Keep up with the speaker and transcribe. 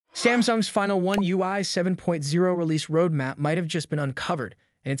Samsung's final One UI 7.0 release roadmap might have just been uncovered,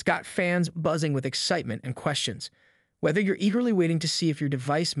 and it's got fans buzzing with excitement and questions. Whether you're eagerly waiting to see if your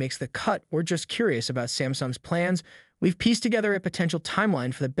device makes the cut or just curious about Samsung's plans, we've pieced together a potential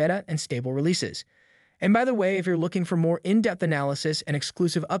timeline for the beta and stable releases. And by the way, if you're looking for more in-depth analysis and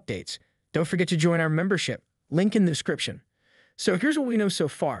exclusive updates, don't forget to join our membership, link in the description. So here's what we know so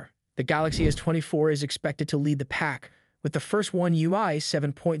far. The Galaxy S24 is expected to lead the pack, with the first One UI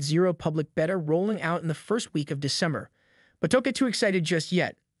 7.0 public beta rolling out in the first week of December. But don't get too excited just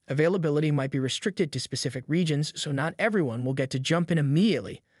yet. Availability might be restricted to specific regions, so not everyone will get to jump in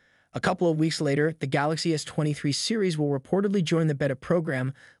immediately. A couple of weeks later, the Galaxy S23 series will reportedly join the beta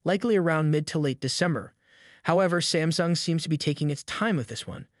program, likely around mid to late December. However, Samsung seems to be taking its time with this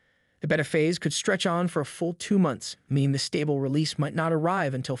one. The beta phase could stretch on for a full 2 months, meaning the stable release might not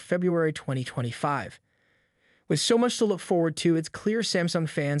arrive until February 2025. With so much to look forward to, it's clear Samsung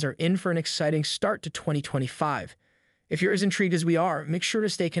fans are in for an exciting start to 2025. If you're as intrigued as we are, make sure to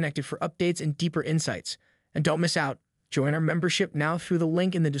stay connected for updates and deeper insights. And don't miss out. Join our membership now through the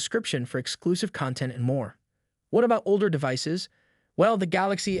link in the description for exclusive content and more. What about older devices? Well, the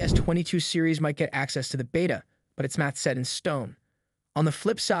Galaxy S22 series might get access to the beta, but it's not set in stone. On the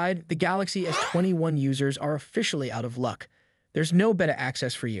flip side, the Galaxy S21 users are officially out of luck. There's no beta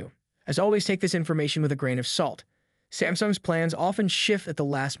access for you. As always, take this information with a grain of salt. Samsung's plans often shift at the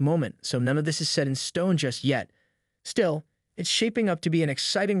last moment, so none of this is set in stone just yet. Still, it's shaping up to be an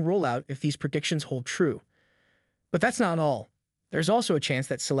exciting rollout if these predictions hold true. But that's not all. There's also a chance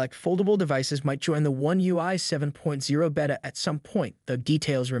that select foldable devices might join the One UI 7.0 beta at some point, though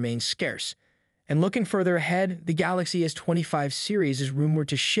details remain scarce. And looking further ahead, the Galaxy S25 series is rumored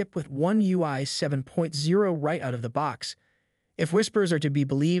to ship with One UI 7.0 right out of the box. If whispers are to be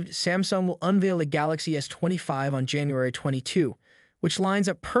believed, Samsung will unveil the Galaxy S25 on January 22, which lines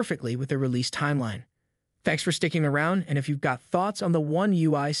up perfectly with their release timeline. Thanks for sticking around, and if you've got thoughts on the One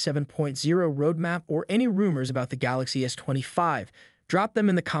UI 7.0 roadmap or any rumors about the Galaxy S25, drop them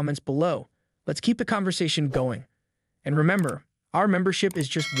in the comments below. Let's keep the conversation going. And remember, our membership is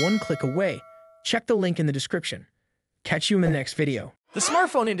just one click away. Check the link in the description. Catch you in the next video. The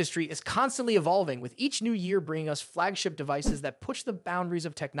smartphone industry is constantly evolving, with each new year bringing us flagship devices that push the boundaries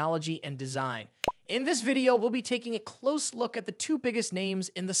of technology and design. In this video, we'll be taking a close look at the two biggest names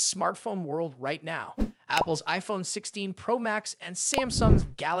in the smartphone world right now: Apple's iPhone 16 Pro Max and Samsung's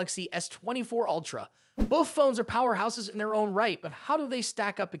Galaxy S24 Ultra. Both phones are powerhouses in their own right, but how do they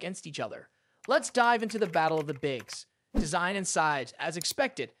stack up against each other? Let's dive into the battle of the bigs. Design and size. As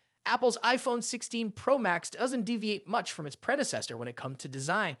expected, Apple's iPhone 16 Pro Max doesn't deviate much from its predecessor when it comes to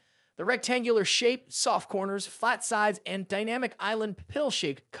design. The rectangular shape, soft corners, flat sides, and dynamic island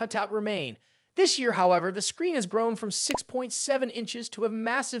pill-shaped cutout remain. This year, however, the screen has grown from 6.7 inches to a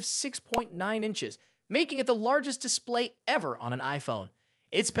massive 6.9 inches, making it the largest display ever on an iPhone.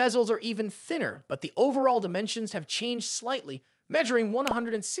 Its bezels are even thinner, but the overall dimensions have changed slightly, measuring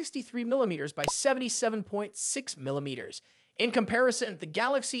 163 millimeters by 77.6 millimeters. In comparison, the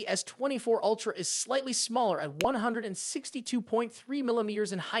Galaxy S24 Ultra is slightly smaller at 162.3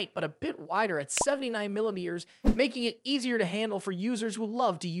 millimeters in height, but a bit wider at 79 millimeters, making it easier to handle for users who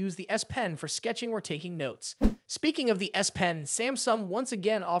love to use the S Pen for sketching or taking notes. Speaking of the S Pen, Samsung once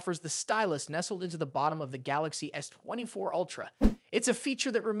again offers the stylus nestled into the bottom of the Galaxy S24 Ultra. It's a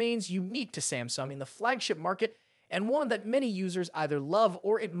feature that remains unique to Samsung in the flagship market, and one that many users either love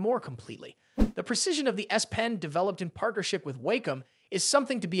or ignore completely. The precision of the S Pen, developed in partnership with Wacom, is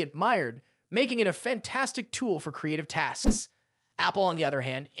something to be admired, making it a fantastic tool for creative tasks. Apple, on the other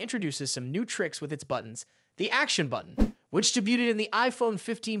hand, introduces some new tricks with its buttons. The Action button, which debuted in the iPhone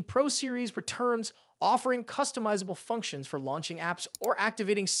 15 Pro series, returns, offering customizable functions for launching apps or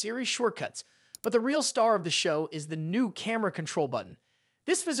activating Siri shortcuts. But the real star of the show is the new Camera Control button.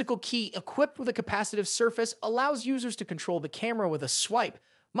 This physical key, equipped with a capacitive surface, allows users to control the camera with a swipe,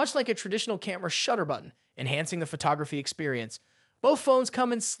 much like a traditional camera shutter button, enhancing the photography experience. Both phones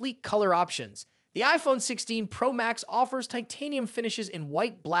come in sleek color options. The iPhone 16 Pro Max offers titanium finishes in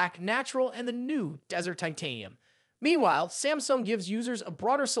white, black, natural, and the new Desert Titanium. Meanwhile, Samsung gives users a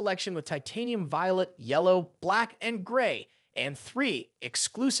broader selection with titanium violet, yellow, black, and gray, and 3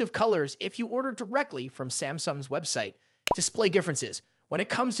 exclusive colors if you order directly from Samsung's website. Display differences. When it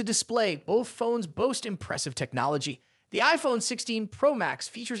comes to display, both phones boast impressive technology. The iPhone 16 Pro Max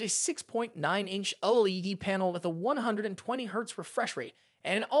features a 6.9-inch OLED panel with a 120Hz refresh rate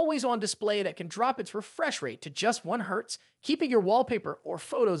and an always-on display that can drop its refresh rate to just 1 Hz, keeping your wallpaper or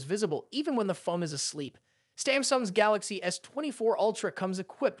photos visible even when the phone is asleep. Samsung's Galaxy S24 Ultra comes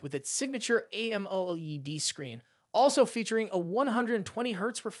equipped with its signature AMOLED screen, also featuring a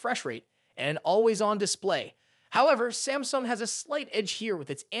 120Hz refresh rate and an always-on display. However, Samsung has a slight edge here with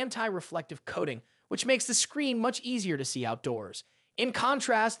its anti-reflective coating, which makes the screen much easier to see outdoors. In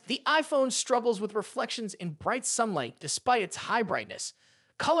contrast, the iPhone struggles with reflections in bright sunlight despite its high brightness.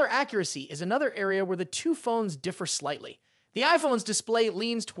 Color accuracy is another area where the two phones differ slightly. The iPhone's display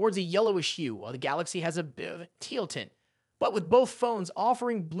leans towards a yellowish hue, while the Galaxy has a bit of a teal tint. But with both phones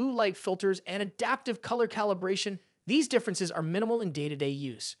offering blue light filters and adaptive color calibration, these differences are minimal in day-to-day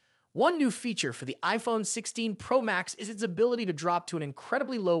use. One new feature for the iPhone 16 Pro Max is its ability to drop to an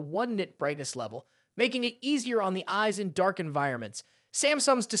incredibly low 1 nit brightness level, making it easier on the eyes in dark environments.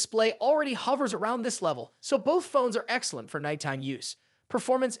 Samsung's display already hovers around this level, so both phones are excellent for nighttime use.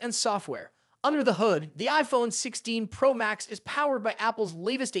 Performance and software. Under the hood, the iPhone 16 Pro Max is powered by Apple's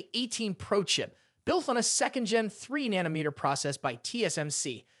latest A18 Pro chip, built on a second-gen 3nm process by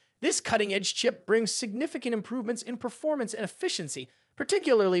TSMC. This cutting-edge chip brings significant improvements in performance and efficiency,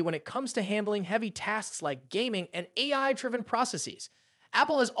 particularly when it comes to handling heavy tasks like gaming and AI-driven processes.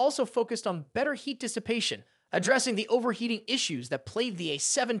 Apple has also focused on better heat dissipation, addressing the overheating issues that plagued the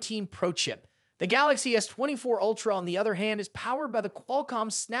A17 Pro chip. The Galaxy S24 Ultra, on the other hand, is powered by the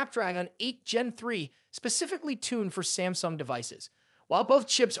Qualcomm Snapdragon 8 Gen 3, specifically tuned for Samsung devices. While both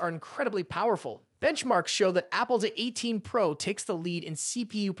chips are incredibly powerful, benchmarks show that Apple's A18 Pro takes the lead in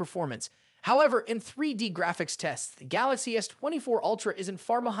CPU performance. However, in 3D graphics tests, the Galaxy S24 Ultra isn't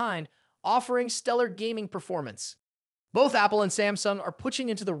far behind, offering stellar gaming performance. Both Apple and Samsung are pushing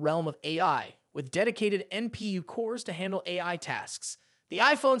into the realm of AI, with dedicated NPU cores to handle AI tasks. The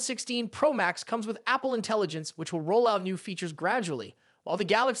iPhone 16 Pro Max comes with Apple Intelligence, which will roll out new features gradually, while the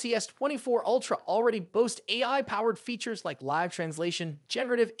Galaxy S24 Ultra already boasts AI-powered features like live translation,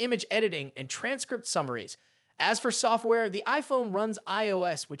 generative image editing, and transcript summaries. As for software, the iPhone runs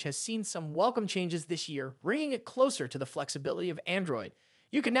iOS, which has seen some welcome changes this year, bringing it closer to the flexibility of Android.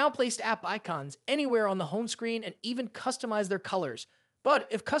 You can now place app icons anywhere on the home screen and even customize their colors. But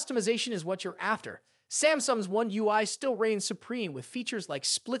if customization is what you're after, Samsung's One UI still reigns supreme with features like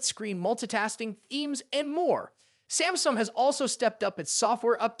split-screen multitasking, themes, and more. Samsung has also stepped up its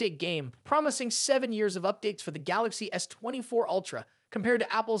software update game, promising 7 years of updates for the Galaxy S24 Ultra, compared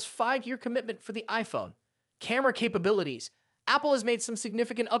to Apple's 5-year commitment for the iPhone. Camera capabilities. Apple has made some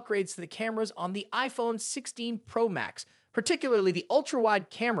significant upgrades to the cameras on the iPhone 16 Pro Max, particularly the ultra-wide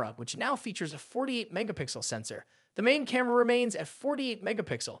camera, which now features a 48-megapixel sensor. The main camera remains at 48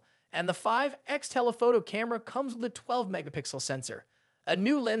 megapixel, and the 5x telephoto camera comes with a 12-megapixel sensor. A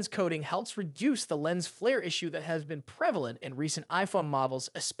new lens coating helps reduce the lens flare issue that has been prevalent in recent iPhone models,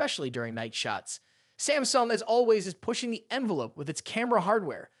 especially during night shots. Samsung, as always, is pushing the envelope with its camera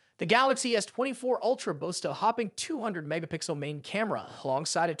hardware. The Galaxy S24 Ultra boasts a hopping 200-megapixel main camera,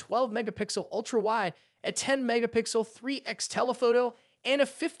 alongside a 12-megapixel ultra-wide, a 10-megapixel 3x telephoto, and a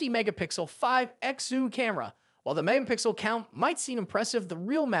 50-megapixel 5x zoom camera. While the megapixel count might seem impressive, the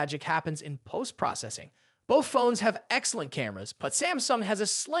real magic happens in post-processing. Both phones have excellent cameras, but Samsung has a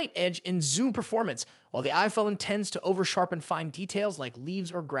slight edge in zoom performance, while the iPhone tends to oversharpen fine details like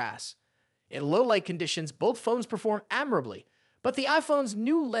leaves or grass. In low-light conditions, both phones perform admirably, but the iPhone's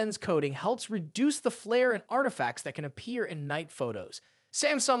new lens coating helps reduce the flare and artifacts that can appear in night photos.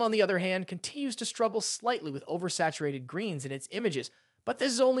 Samsung, on the other hand, continues to struggle slightly with oversaturated greens in its images, but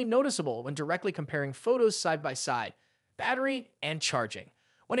this is only noticeable when directly comparing photos side by side. Battery and charging.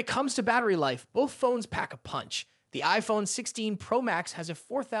 When it comes to battery life, both phones pack a punch. The iPhone 16 Pro Max has a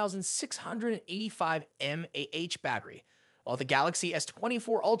 4,685 mAh battery, while the Galaxy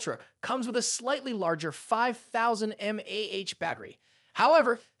S24 Ultra comes with a slightly larger 5,000 mAh battery.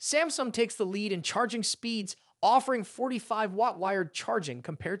 However, Samsung takes the lead in charging speeds, offering 45-watt wired charging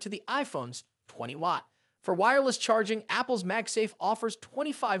compared to the iPhone's 20-watt. For wireless charging, Apple's MagSafe offers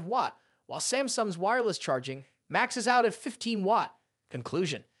 25-watt, while Samsung's wireless charging maxes out at 15-watt.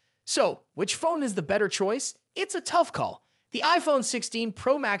 Conclusion. So, which phone is the better choice? It's a tough call. The iPhone 16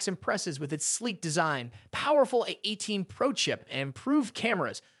 Pro Max impresses with its sleek design, powerful A18 Pro chip, and improved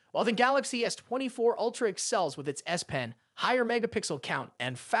cameras, while the Galaxy S24 Ultra excels with its S Pen, higher megapixel count,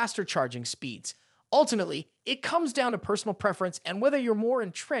 and faster charging speeds. Ultimately, it comes down to personal preference and whether you're more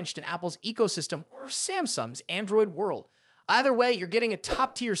entrenched in Apple's ecosystem or Samsung's Android world. Either way, you're getting a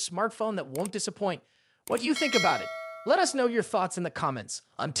top-tier smartphone that won't disappoint. What do you think about it? Let us know your thoughts in the comments.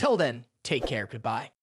 Until then, take care. Goodbye.